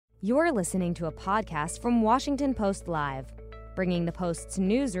You're listening to a podcast from Washington Post Live, bringing the Post's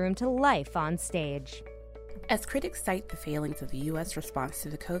newsroom to life on stage. As critics cite the failings of the U.S. response to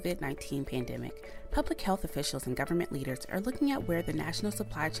the COVID-19 pandemic, public health officials and government leaders are looking at where the national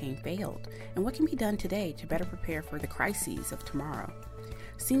supply chain failed and what can be done today to better prepare for the crises of tomorrow.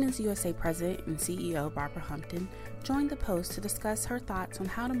 Siemens USA President and CEO Barbara Humpton joined the Post to discuss her thoughts on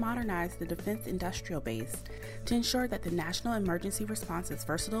how to modernize the defense industrial base to ensure that the national emergency response is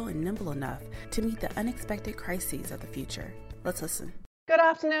versatile and nimble enough to meet the unexpected crises of the future. Let's listen. Good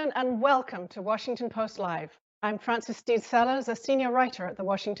afternoon and welcome to Washington Post Live. I'm Frances Stead Sellers, a senior writer at the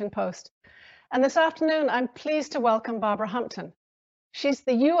Washington Post. And this afternoon, I'm pleased to welcome Barbara Humpton. She's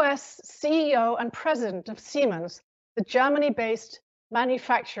the US CEO and president of Siemens, the Germany-based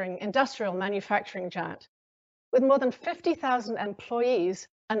industrial manufacturing giant. With more than 50,000 employees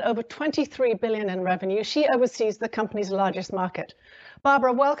and over 23 billion in revenue, she oversees the company's largest market.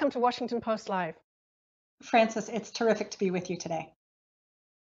 Barbara, welcome to Washington Post Live. Frances, it's terrific to be with you today.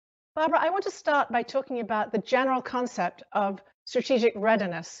 Barbara, I want to start by talking about the general concept of strategic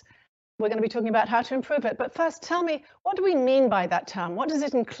readiness. We're going to be talking about how to improve it. But first, tell me, what do we mean by that term? What does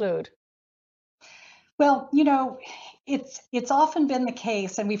it include? Well, it's often been the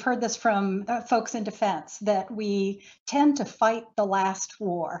case, and we've heard this from folks in defense, that we tend to fight the last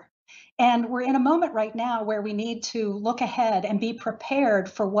war. And we're in a moment right now where we need to look ahead and be prepared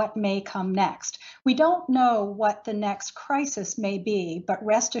for what may come next. We don't know what the next crisis may be, but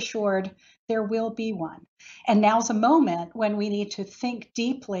rest assured there will be one. And now's a moment when we need to think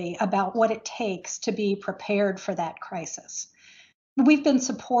deeply about what it takes to be prepared for that crisis. We've been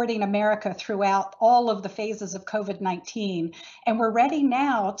supporting America throughout all of the phases of COVID-19, and we're ready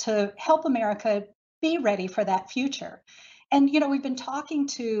now to help America be ready for that future. And, we've been talking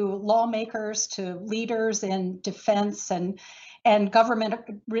to lawmakers, to leaders in defense and government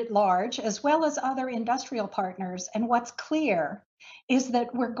writ large, as well as other industrial partners. And what's clear is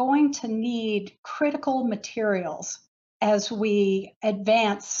that we're going to need critical materials as we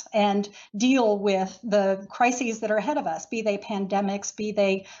advance and deal with the crises that are ahead of us, be they pandemics, be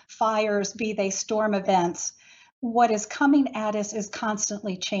they fires, be they storm events. What is coming at us is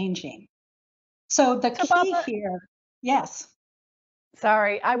constantly changing. So the key here, yes.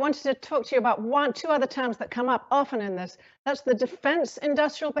 Sorry, I wanted to talk to you about two other terms that come up often in this. That's the defense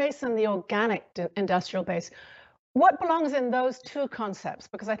industrial base and the organic industrial base. What belongs in those two concepts?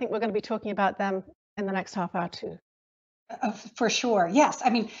 Because I think we're going to be talking about them in the next half hour too. For sure. Yes. I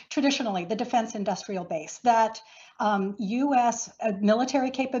mean, traditionally, the defense industrial base, that U.S.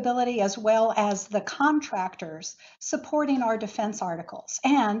 military capability, as well as the contractors supporting our defense articles.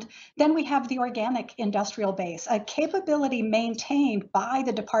 And then we have the organic industrial base, a capability maintained by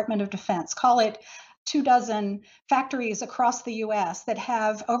the Department of Defense, call it 24 factories across the U.S. that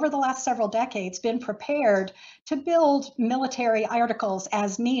have, over the last several decades, been prepared to build military articles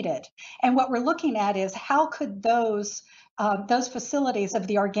as needed. And what we're looking at is how could those facilities of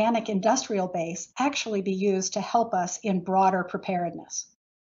the organic industrial base actually be used to help us in broader preparedness.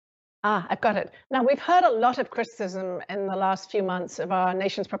 I've got it. Now, we've heard a lot of criticism in the last few months of our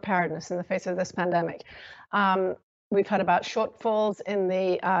nation's preparedness in the face of this pandemic. We've heard about shortfalls in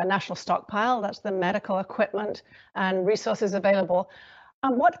the national stockpile, that's the medical equipment and resources available.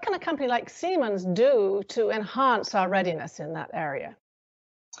 What can a company like Siemens do to enhance our readiness in that area?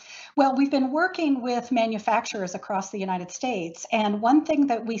 Well, we've been working with manufacturers across the United States, and one thing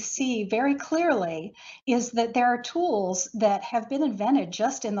that we see very clearly is that there are tools that have been invented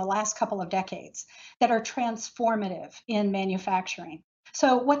just in the last couple of decades that are transformative in manufacturing.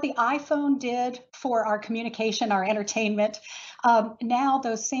 So what the iPhone did for our communication, our entertainment, now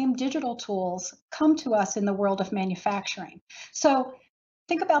those same digital tools come to us in the world of manufacturing. So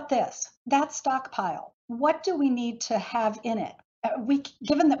think about this, that stockpile, what do we need to have in it?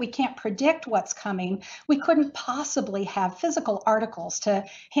 Given that we can't predict what's coming, we couldn't possibly have physical articles to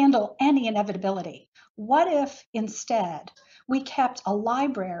handle any inevitability. What if instead we kept a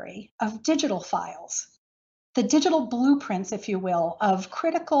library of digital files, the digital blueprints, if you will, of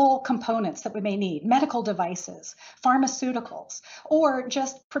critical components that we may need, medical devices, pharmaceuticals, or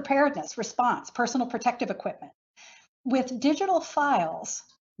just preparedness, response, personal protective equipment. With digital files,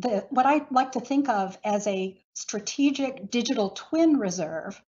 what I like to think of as a strategic digital twin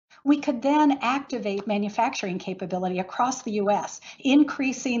reserve, we could then activate manufacturing capability across the U.S.,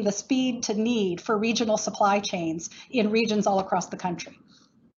 increasing the speed to need for regional supply chains in regions all across the country.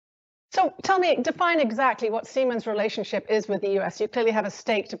 So tell me, define exactly what Siemens' relationship is with the U.S. You clearly have a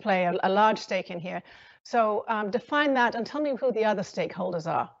stake to play, a large stake in here. So define that and tell me who the other stakeholders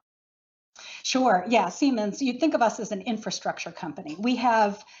are. Sure. Yeah. Siemens, you'd think of us as an infrastructure company. We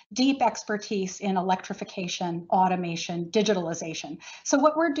have deep expertise in electrification, automation, digitalization. So,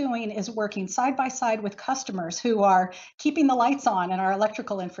 what we're doing is working side by side with customers who are keeping the lights on in our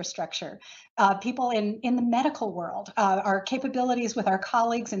electrical infrastructure. People in the medical world, our capabilities with our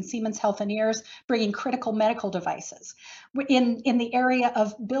colleagues in Siemens Healthineers, bringing critical medical devices. In the area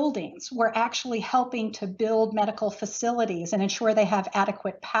of buildings, we're actually helping to build medical facilities and ensure they have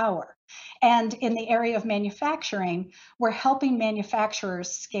adequate power. And in the area of manufacturing, we're helping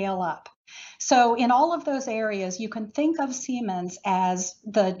manufacturers scale up. So, in all of those areas, you can think of Siemens as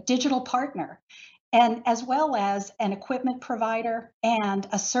the digital partner, and as well as an equipment provider and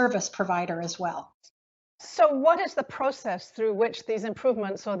a service provider as well. So, what is the process through which these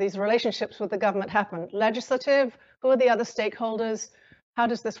improvements or these relationships with the government happen? Legislative? Who are the other stakeholders? How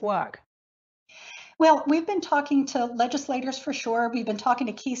does this work? Well, we've been talking to legislators for sure. We've been talking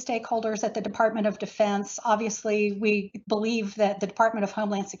to key stakeholders at the Department of Defense. Obviously, we believe that the Department of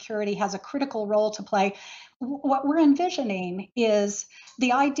Homeland Security has a critical role to play. What we're envisioning is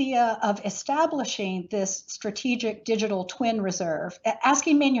the idea of establishing this strategic digital twin reserve,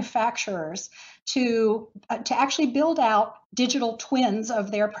 asking manufacturers to actually build out digital twins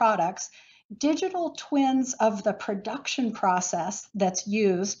of their products, digital twins of the production process that's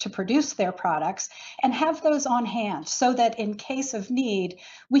used to produce their products, and have those on hand so that in case of need,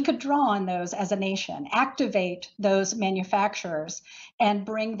 we could draw on those as a nation, activate those manufacturers, and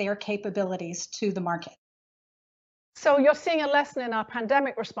bring their capabilities to the market. So, you're seeing a lesson in our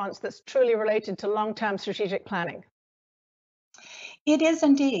pandemic response that's truly related to long-term strategic planning. It is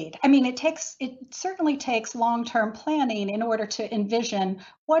indeed. I mean, it certainly takes long-term planning in order to envision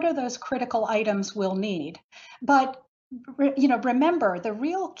what are those critical items we'll need. But remember, the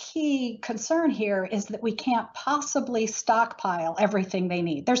real key concern here is that we can't possibly stockpile everything they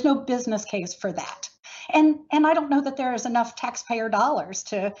need. There's no business case for that. And I don't know that there is enough taxpayer dollars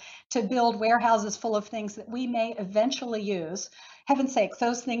to build warehouses full of things that we may eventually use. Heaven's sake,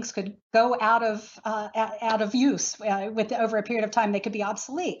 those things could go out of use over a period of time. They could be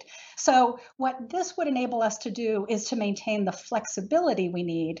obsolete. So what this would enable us to do is to maintain the flexibility we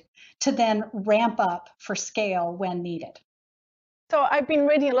need to then ramp up for scale when needed. So I've been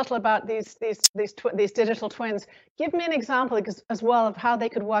reading a little about these digital twins. Give me an example as well of how they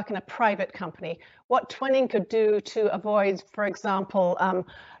could work in a private company. What twinning could do to avoid, for example,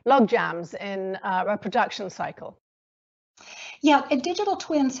 log jams in a production cycle. Yeah, digital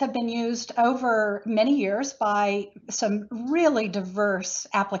twins have been used over many years by some really diverse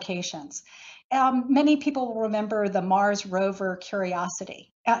applications. Many people will remember the Mars rover Curiosity.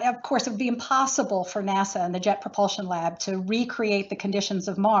 Of course, it would be impossible for NASA and the Jet Propulsion Lab to recreate the conditions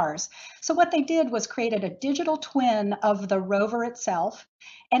of Mars. So what they did was created a digital twin of the rover itself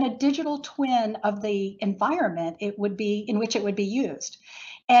and a digital twin of the environment in which it would be used.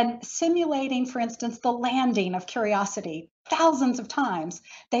 And simulating, for instance, the landing of Curiosity thousands of times,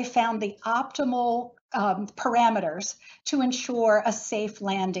 they found the optimal parameters to ensure a safe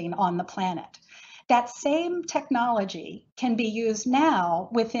landing on the planet. That same technology can be used now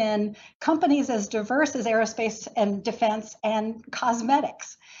within companies as diverse as aerospace and defense and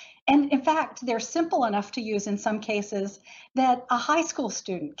cosmetics. And in fact, they're simple enough to use in some cases that a high school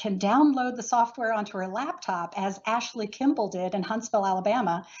student can download the software onto her laptop, as Ashley Kimball did in Huntsville,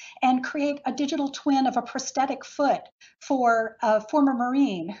 Alabama, and create a digital twin of a prosthetic foot for a former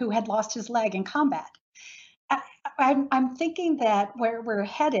Marine who had lost his leg in combat. I'm thinking that where we're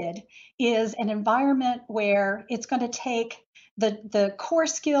headed is an environment where it's going to take the core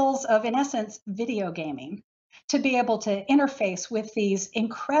skills of, in essence, video gaming to be able to interface with these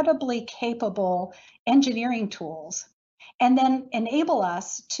incredibly capable engineering tools, and then enable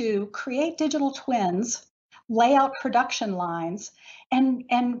us to create digital twins, lay out production lines,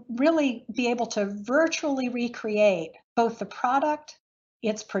 and really be able to virtually recreate both the product,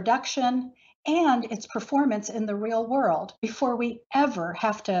 its production, and its performance in the real world before we ever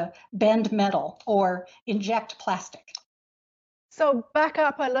have to bend metal or inject plastic. So back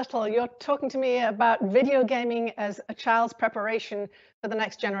up a little, you're talking to me about video gaming as a child's preparation for the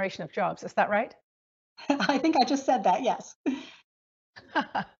next generation of jobs. Is that right? I think I just said that, yes.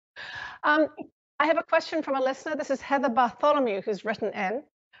 I have a question from a listener. This is Heather Bartholomew, who's written in.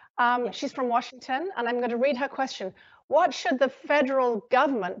 Yes. She's from Washington, and I'm going to read her question. What should the federal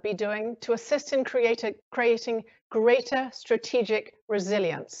government be doing to assist in creating greater strategic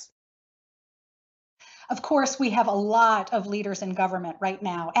resilience? Of course, we have a lot of leaders in government right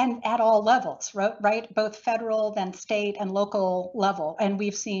now and at all levels, right? Both federal, then state and local level. And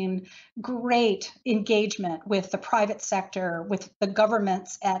we've seen great engagement with the private sector, with the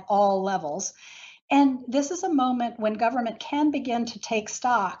governments at all levels. And this is a moment when government can begin to take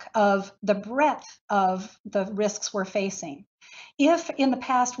stock of the breadth of the risks we're facing. If in the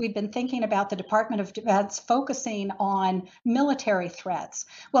past we've been thinking about the Department of Defense focusing on military threats,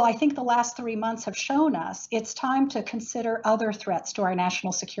 well, I think the last 3 months have shown us it's time to consider other threats to our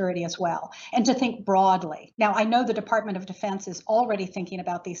national security as well, and to think broadly. Now, I know the Department of Defense is already thinking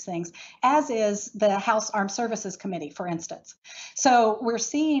about these things, as is the House Armed Services Committee, for instance. So we're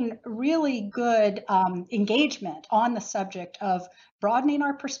seeing really good engagement on the subject of broadening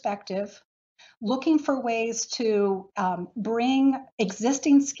our perspective, looking for ways to bring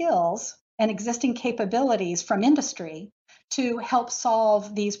existing skills and existing capabilities from industry to help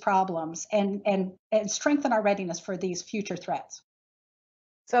solve these problems and strengthen our readiness for these future threats.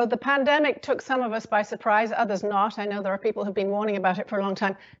 So the pandemic took some of us by surprise, others not. I know there are people who've been warning about it for a long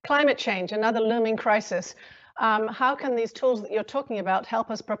time. Climate change, another looming crisis. How can these tools that you're talking about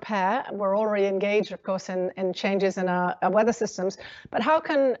help us prepare? We're already engaged, of course, in changes in our weather systems, but how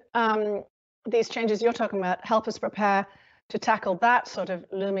can these changes you're talking about help us prepare to tackle that sort of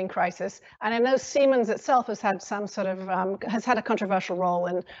looming crisis? And I know Siemens itself has had some sort of has had a controversial role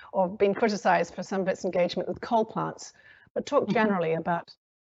in, or been criticized for some of its engagement with coal plants. But talk generally about.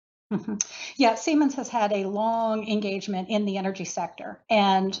 Yeah, Siemens has had a long engagement in the energy sector,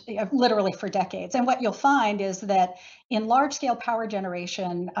 and literally for decades. And what you'll find is that in large-scale power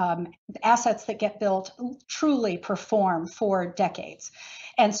generation, assets that get built truly perform for decades.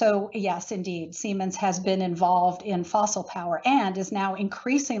 And so, yes, indeed, Siemens has been involved in fossil power and is now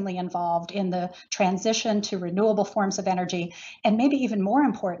increasingly involved in the transition to renewable forms of energy. And maybe even more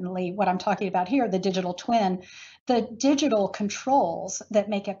importantly, what I'm talking about here, the digital twin, the digital controls that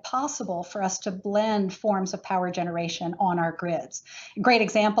make it possible for us to blend forms of power generation on our grids. A great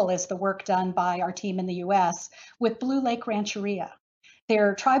example is the work done by our team in the US with Blue Lake Rancheria.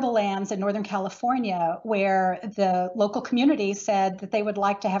 They're tribal lands in Northern California where the local community said that they would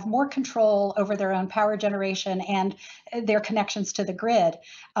like to have more control over their own power generation and their connections to the grid.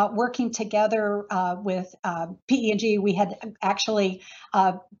 Working together with PE&G, we had actually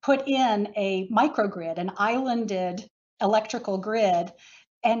put in a microgrid, an islanded electrical grid,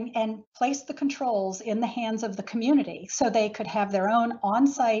 and place the controls in the hands of the community so they could have their own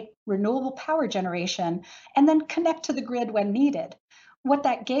on-site renewable power generation and then connect to the grid when needed. What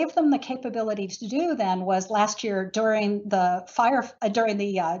that gave them the capability to do then was last year during the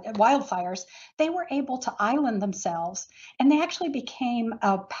wildfires, they were able to island themselves, and they actually became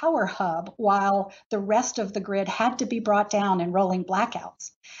a power hub while the rest of the grid had to be brought down in rolling blackouts.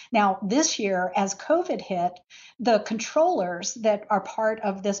 Now, this year, as COVID hit, the controllers that are part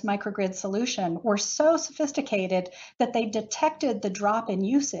of this microgrid solution were so sophisticated that they detected the drop in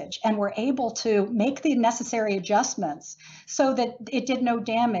usage and were able to make the necessary adjustments so that it did no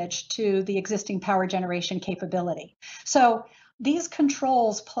damage to the existing power generation capability. So these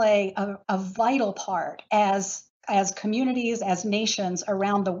controls play a vital part as communities, as nations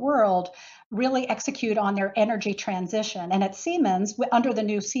around the world really execute on their energy transition. And at Siemens, under the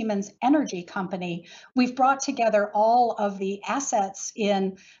new Siemens Energy Company, we've brought together all of the assets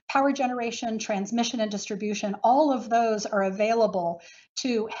in power generation, transmission, and distribution. All of those are available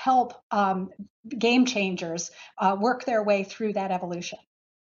to help game changers work their way through that evolution.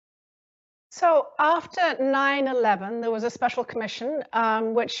 So after 9/11, there was a special commission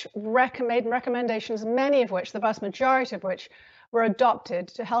which made recommendations, many of which, the vast majority of which, were adopted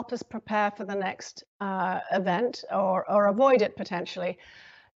to help us prepare for the next event or avoid it potentially.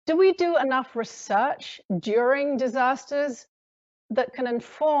 Do we do enough research during disasters that can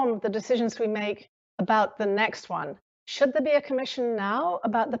inform the decisions we make about the next one? Should there be a commission now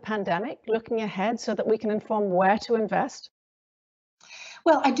about the pandemic, looking ahead so that we can inform where to invest?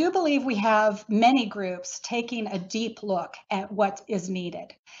 Well, I do believe we have many groups taking a deep look at what is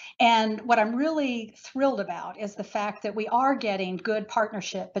needed. And what I'm really thrilled about is the fact that we are getting good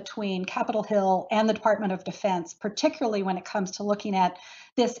partnership between Capitol Hill and the Department of Defense, particularly when it comes to looking at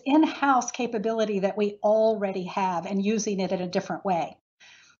this in-house capability that we already have and using it in a different way.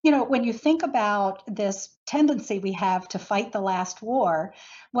 You know, when you think about this tendency we have to fight the last war,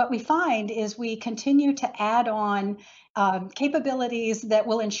 what we find is we continue to add on capabilities that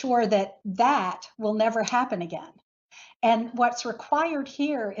will ensure that will never happen again. And what's required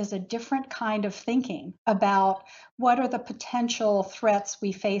here is a different kind of thinking about what are the potential threats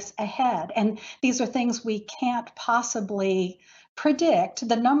we face ahead. And these are things we can't possibly predict.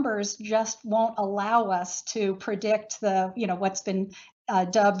 The numbers just won't allow us to predict what's been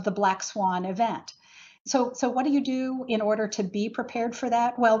dubbed the black swan event. So what do you do in order to be prepared for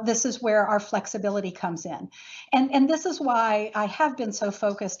that? Well, this is where our flexibility comes in. And this is why I have been so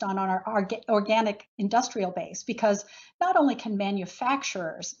focused on our organic industrial base, because not only can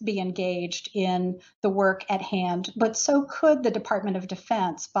manufacturers be engaged in the work at hand, but so could the Department of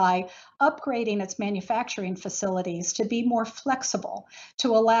Defense by upgrading its manufacturing facilities to be more flexible,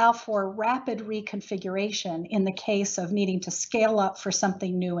 to allow for rapid reconfiguration in the case of needing to scale up for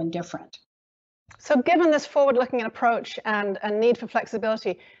something new and different. So given this forward-looking approach and a need for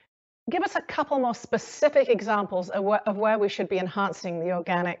flexibility, give us a couple more specific examples of where we should be enhancing the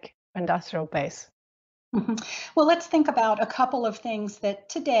organic industrial base. Mm-hmm. Well, let's think about a couple of things that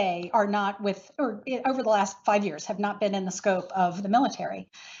today are not or over the last 5 years have not been in the scope of the military.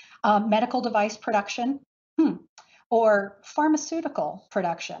 Medical device production, or pharmaceutical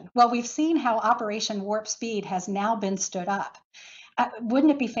production. Well, we've seen how Operation Warp Speed has now been stood up.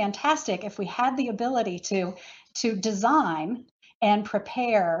 Wouldn't it be fantastic if we had the ability to design and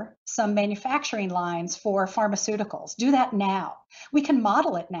prepare some manufacturing lines for pharmaceuticals? Do that now. We can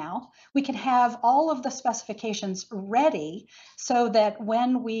model it now. We can have all of the specifications ready so that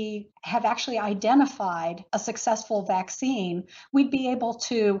when we have actually identified a successful vaccine, we'd be able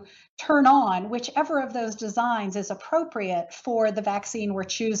to turn on whichever of those designs is appropriate for the vaccine we're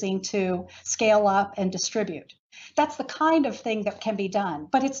choosing to scale up and distribute. That's the kind of thing that can be done.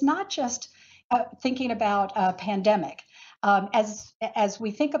 But it's not just thinking about a pandemic. As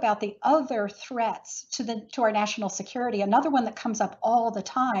we think about the other threats to our national security, another one that comes up all the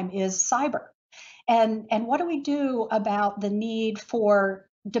time is cyber. And what do we do about the need for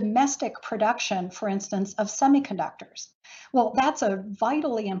domestic production, for instance, of semiconductors? Well, that's a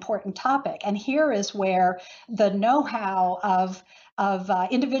vitally important topic. And here is where the know-how of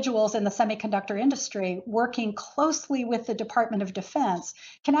individuals in the semiconductor industry working closely with the Department of Defense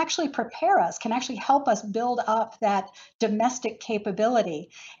can actually prepare us, can actually help us build up that domestic capability.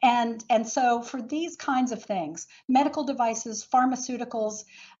 And so for these kinds of things, medical devices, pharmaceuticals,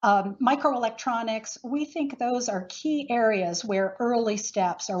 microelectronics, we think those are key areas where early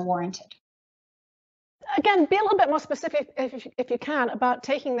steps are warranted. Again, be a little bit more specific, if you can, about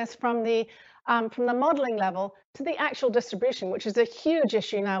taking this from the modeling level to the actual distribution, which is a huge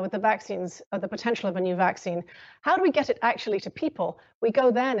issue now with the vaccines, or the potential of a new vaccine. How do we get it actually to people? We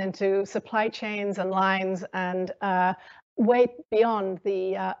go then into supply chains and lines and way beyond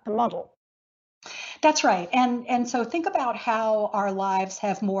the model. That's right. And so think about how our lives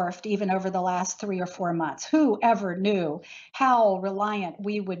have morphed even over the last 3 or 4 months. Who ever knew how reliant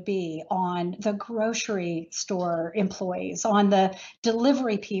we would be on the grocery store employees, on the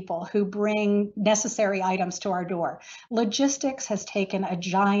delivery people who bring necessary items to our door? Logistics has taken a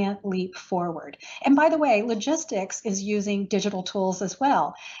giant leap forward. And by the way, logistics is using digital tools as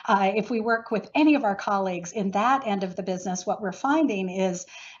well. If we work with any of our colleagues in that end of the business, what we're finding is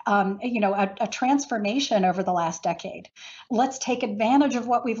a transformation over the last decade. Let's take advantage of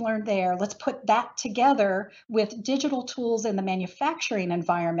what we've learned there. Let's put that together with digital tools in the manufacturing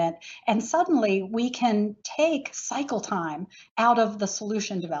environment, and suddenly we can take cycle time out of the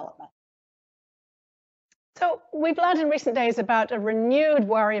solution development. So we've learned in recent days about a renewed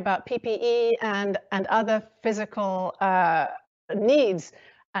worry about PPE and other physical needs.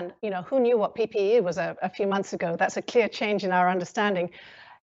 And who knew what PPE was a few months ago? That's a clear change in our understanding.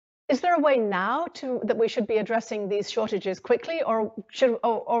 Is there a way now that we should be addressing these shortages quickly, or do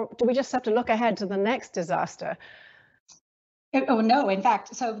we just have to look ahead to the next disaster? Oh, no, in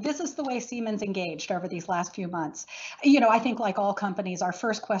fact, so this is the way Siemens engaged over these last few months. I think like all companies, our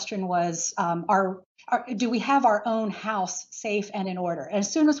first question was, do we have our own house safe and in order? And as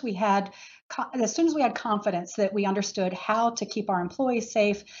soon as we had confidence that we understood how to keep our employees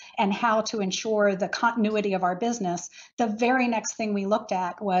safe and how to ensure the continuity of our business, the very next thing we looked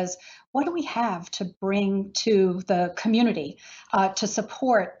at was, what do we have to bring to the community to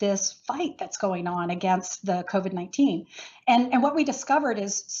support this fight that's going on against the COVID-19? And what we discovered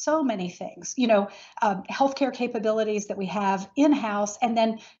is so many things, healthcare capabilities that we have in-house, and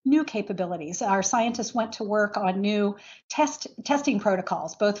then new capabilities. Our scientists went to work on new testing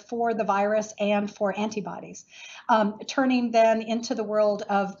protocols, both for the virus and for antibodies. Turning then into the world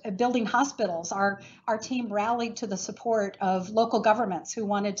of building hospitals, our team rallied to the support of local governments who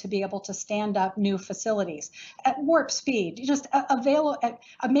wanted to be able to stand up new facilities at warp speed. Just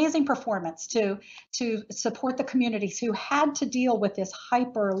amazing performance to support the communities who had to deal with this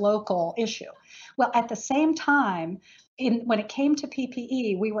hyper local issue. Well, at the same time, when it came to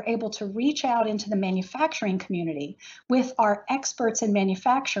PPE, we were able to reach out into the manufacturing community with our experts in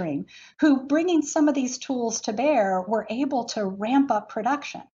manufacturing who, bringing some of these tools to bear, were able to ramp up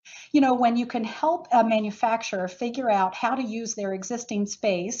production. You know, when you can help a manufacturer figure out how to use their existing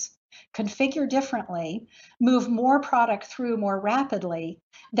space, configure differently, move more product through more rapidly,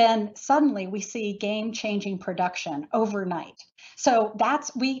 then suddenly we see game-changing production overnight. So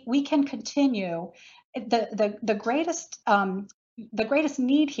that's we can continue. The greatest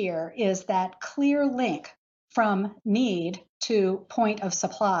need here is that clear link from need to point of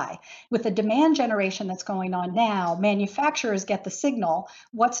supply. With the demand generation that's going on now, manufacturers get the signal,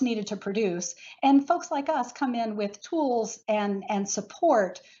 what's needed to produce, and folks like us come in with tools and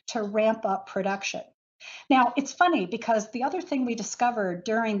support to ramp up production. Now, it's funny because the other thing we discovered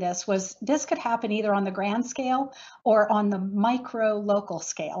during this was this could happen either on the grand scale or on the micro local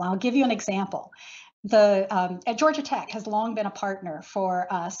scale. I'll give you an example. At Georgia Tech has long been a partner for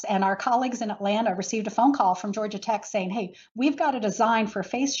us, and our colleagues in Atlanta received a phone call from Georgia Tech saying, hey, we've got a design for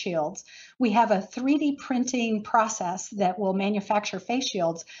face shields. We have a 3D printing process that will manufacture face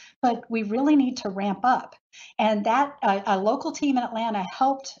shields, but we really need to ramp up. And that a local team in Atlanta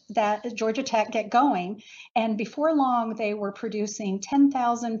helped that Georgia Tech get going. And before long, they were producing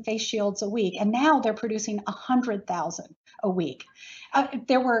 10,000 face shields a week. And now they're producing 100,000 a week.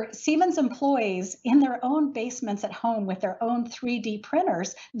 There were Siemens employees in their own basements at home with their own 3D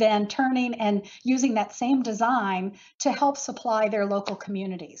printers, then turning and using that same design to help supply their local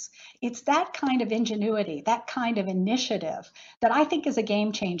communities. It's that kind of ingenuity, that kind of initiative that I think is a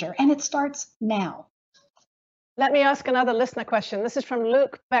game changer. And it starts now. Let me ask another listener question. This is from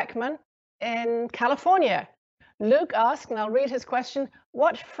Luke Beckman in California. Luke asked, and I'll read his question,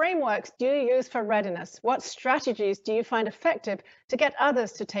 what frameworks do you use for readiness? What strategies do you find effective to get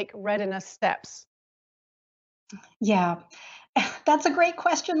others to take readiness steps? Yeah, that's a great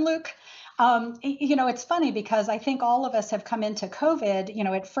question, Luke. You know, it's funny because I think all of us have come into COVID, you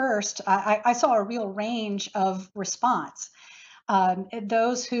know, at first, I saw a real range of response.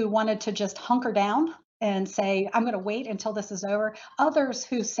 Those who wanted to just hunker down and say, I'm going to wait until this is over. Others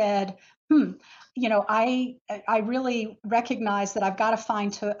who said, you know, I really recognize that I've got to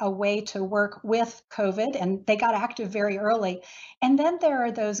find a way to work with COVID, and they got active very early. And then there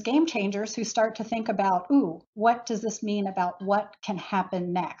are those game changers who start to think about, ooh, what does this mean about what can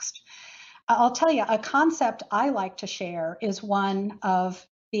happen next? I'll tell you, a concept I like to share is one of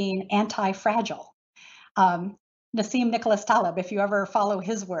being anti-fragile. Nassim Nicholas Taleb, if you ever follow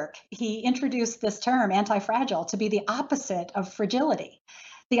his work, he introduced this term anti-fragile to be the opposite of fragility.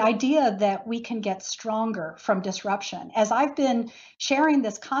 The idea that we can get stronger from disruption. As I've been sharing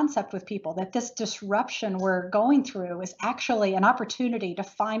this concept with people, that this disruption we're going through is actually an opportunity to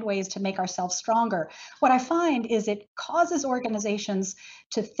find ways to make ourselves stronger, what I find is it causes organizations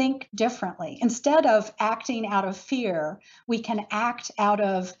to think differently. Instead of acting out of fear, we can act out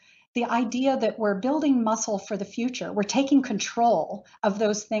of the idea that we're building muscle for the future. We're taking control of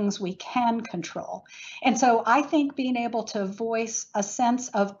those things we can control. And so I think being able to voice a sense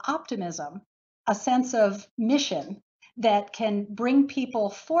of optimism, a sense of mission that can bring people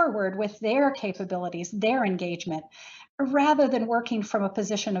forward with their capabilities, their engagement, rather than working from a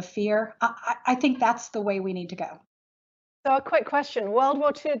position of fear, I think that's the way we need to go. So a quick question. World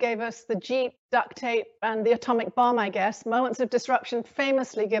War II gave us the Jeep, duct tape, and the atomic bomb, I guess. Moments of disruption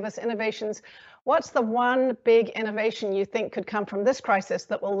famously give us innovations. What's the one big innovation you think could come from this crisis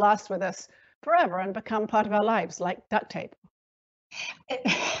that will last with us forever and become part of our lives, like duct tape?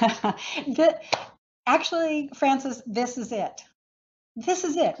 Actually, Frances, this is it. This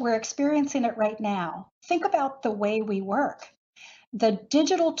is it. We're experiencing it right now. Think about the way we work. The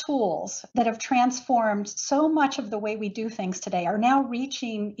digital tools that have transformed so much of the way we do things today are now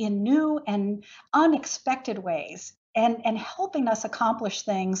reaching in new and unexpected ways and helping us accomplish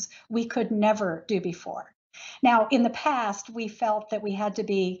things we could never do before. Now, in the past, we felt that we had to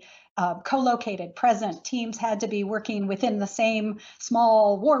be co-located, present. Teams had to be working within the same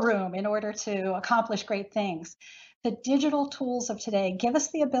small war room in order to accomplish great things. The digital tools of today give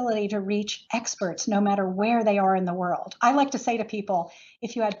us the ability to reach experts no matter where they are in the world. I like to say to people,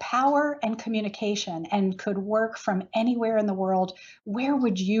 if you had power and communication and could work from anywhere in the world, where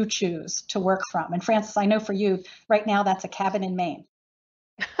would you choose to work from? And Frances, I know for you right now, that's a cabin in Maine.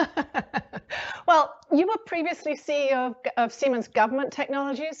 Well, you were previously CEO of Siemens Government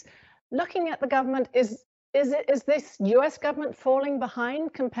Technologies. Looking at the government, is this US government falling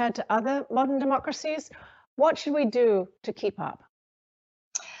behind compared to other modern democracies? What should we do to keep up?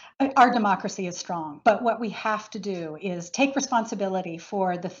 Our democracy is strong, but what we have to do is take responsibility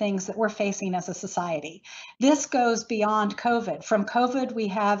for the things that we're facing as a society. This goes beyond COVID. From COVID, we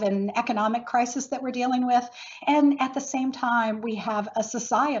have an economic crisis that we're dealing with, and at the same time, we have a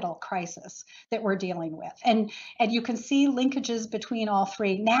societal crisis that we're dealing with. And you can see linkages between all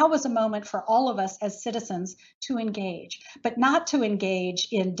three. Now is a moment for all of us as citizens to engage, but not to engage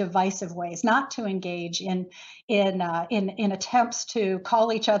in divisive ways, not to engage in attempts to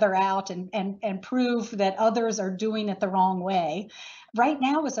call each other out and prove that others are doing it the wrong way. Right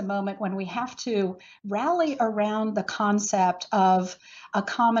now is a moment when we have to rally around the concept of a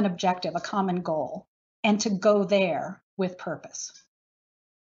common objective, a common goal, and to go there with purpose.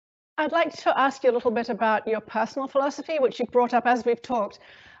 I'd like to ask you a little bit about your personal philosophy, which you brought up as we've talked.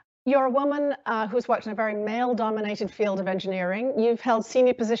 You're a woman who's worked in a very male-dominated field of engineering. You've held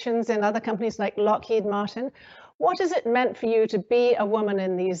senior positions in other companies like Lockheed Martin. What has it meant for you to be a woman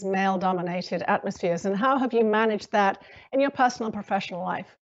in these male-dominated atmospheres, and how have you managed that in your personal and professional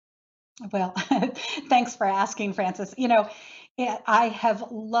life? Well, thanks for asking, Frances. I have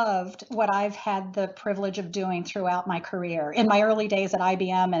loved what I've had the privilege of doing throughout my career. In my early days at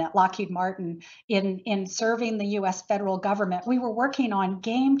IBM and at Lockheed Martin, in serving the US federal government, we were working on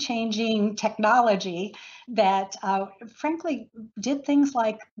game-changing technology that frankly did things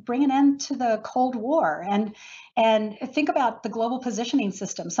like bring an end to the Cold War. And think about the global positioning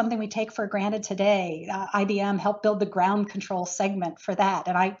system, something we take for granted today. IBM helped build the ground control segment for that.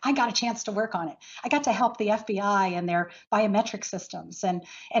 And I got a chance to work on it. I got to help the FBI and their biometric systems and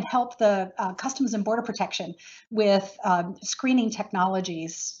help the Customs and Border Protection with screening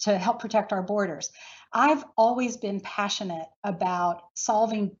technologies to help protect our borders. I've always been passionate about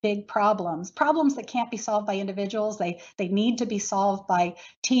solving big problems that can't be solved by individuals. They need to be solved by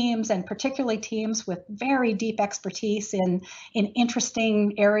teams, and particularly teams with very deep expertise in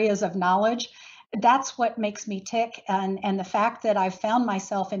interesting areas of knowledge. That's what makes me tick. And the fact that I've found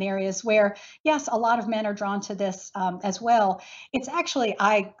myself in areas where, yes, a lot of men are drawn to this as well. It's actually,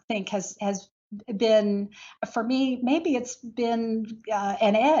 I think, has been, for me, maybe it's been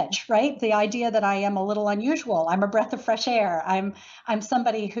an edge, right? The idea that I am a little unusual. I'm a breath of fresh air. I'm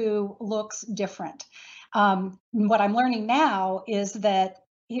somebody who looks different. What I'm learning now is that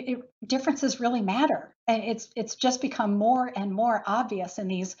differences really matter. And it's just become more and more obvious in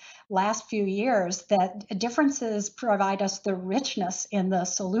these last few years that differences provide us the richness in the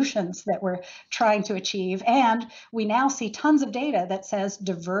solutions that we're trying to achieve. And we now see tons of data that says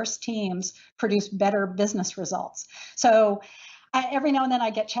diverse teams produce better business results. So every now and then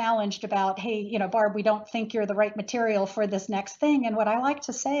I get challenged about, hey, Barb, we don't think you're the right material for this next thing. And what I like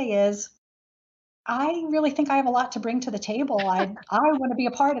to say is, I really think I have a lot to bring to the table. I want to be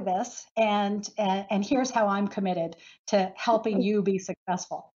a part of this, and here's how I'm committed to helping you be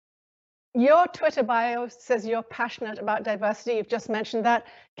successful. Your Twitter bio says you're passionate about diversity. You've just mentioned that.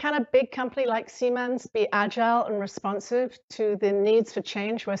 Can a big company like Siemens be agile and responsive to the needs for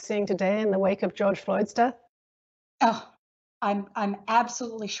change we're seeing today in the wake of George Floyd's death? Oh, I'm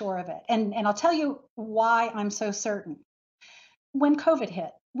absolutely sure of it, and I'll tell you why I'm so certain. When COVID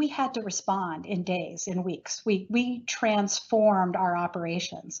hit, we had to respond in days, in weeks. We transformed our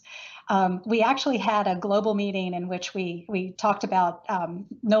operations. We actually had a global meeting in which we talked about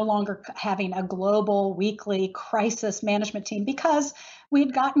no longer having a global weekly crisis management team because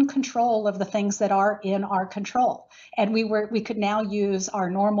we'd gotten control of the things that are in our control, and we could now use our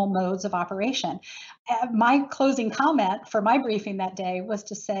normal modes of operation. My closing comment for my briefing that day was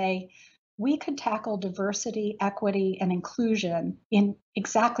to say, we could tackle diversity, equity, and inclusion in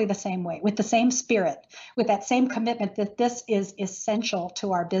exactly the same way, with the same spirit, with that same commitment that this is essential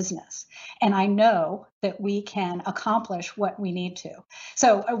to our business. And I know that we can accomplish what we need to.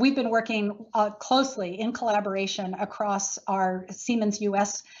 So we've been working closely in collaboration across our Siemens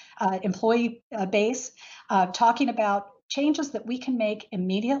US employee base, talking about changes that we can make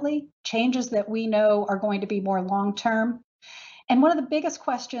immediately, changes that we know are going to be more long-term. And one of the biggest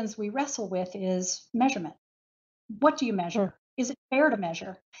questions we wrestle with is measurement. What do you measure? Is it fair to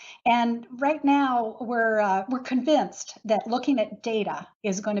measure? And right now, we're convinced that looking at data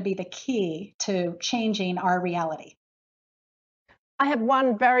is going to be the key to changing our reality. I have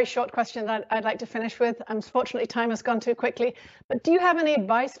one very short question that I'd like to finish with. Unfortunately, time has gone too quickly. But do you have any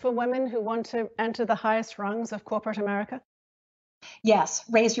advice for women who want to enter the highest rungs of corporate America? Yes,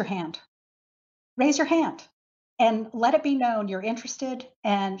 raise your hand. Raise your hand. And let it be known you're interested,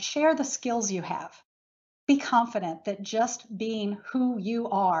 and share the skills you have. Be confident that just being who you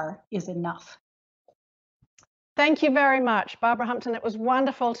are is enough. Thank you very much, Barbara Humpton. It was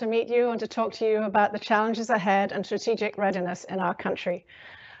wonderful to meet you and to talk to you about the challenges ahead and strategic readiness in our country.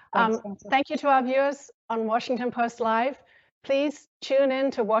 Thank you to our viewers on Washington Post Live. Please tune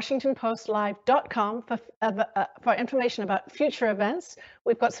in to WashingtonPostLive.com for information about future events.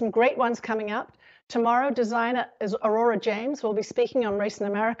 We've got some great ones coming up. Tomorrow, designer is Aurora James. We'll be speaking on race in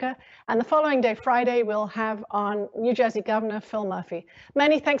America. And the following day, Friday, we'll have on New Jersey Governor Phil Murphy.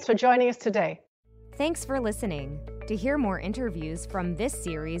 Many thanks for joining us today. Thanks for listening. To hear more interviews from this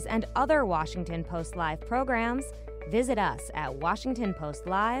series and other Washington Post Live programs, visit us at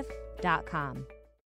WashingtonPostLive.com.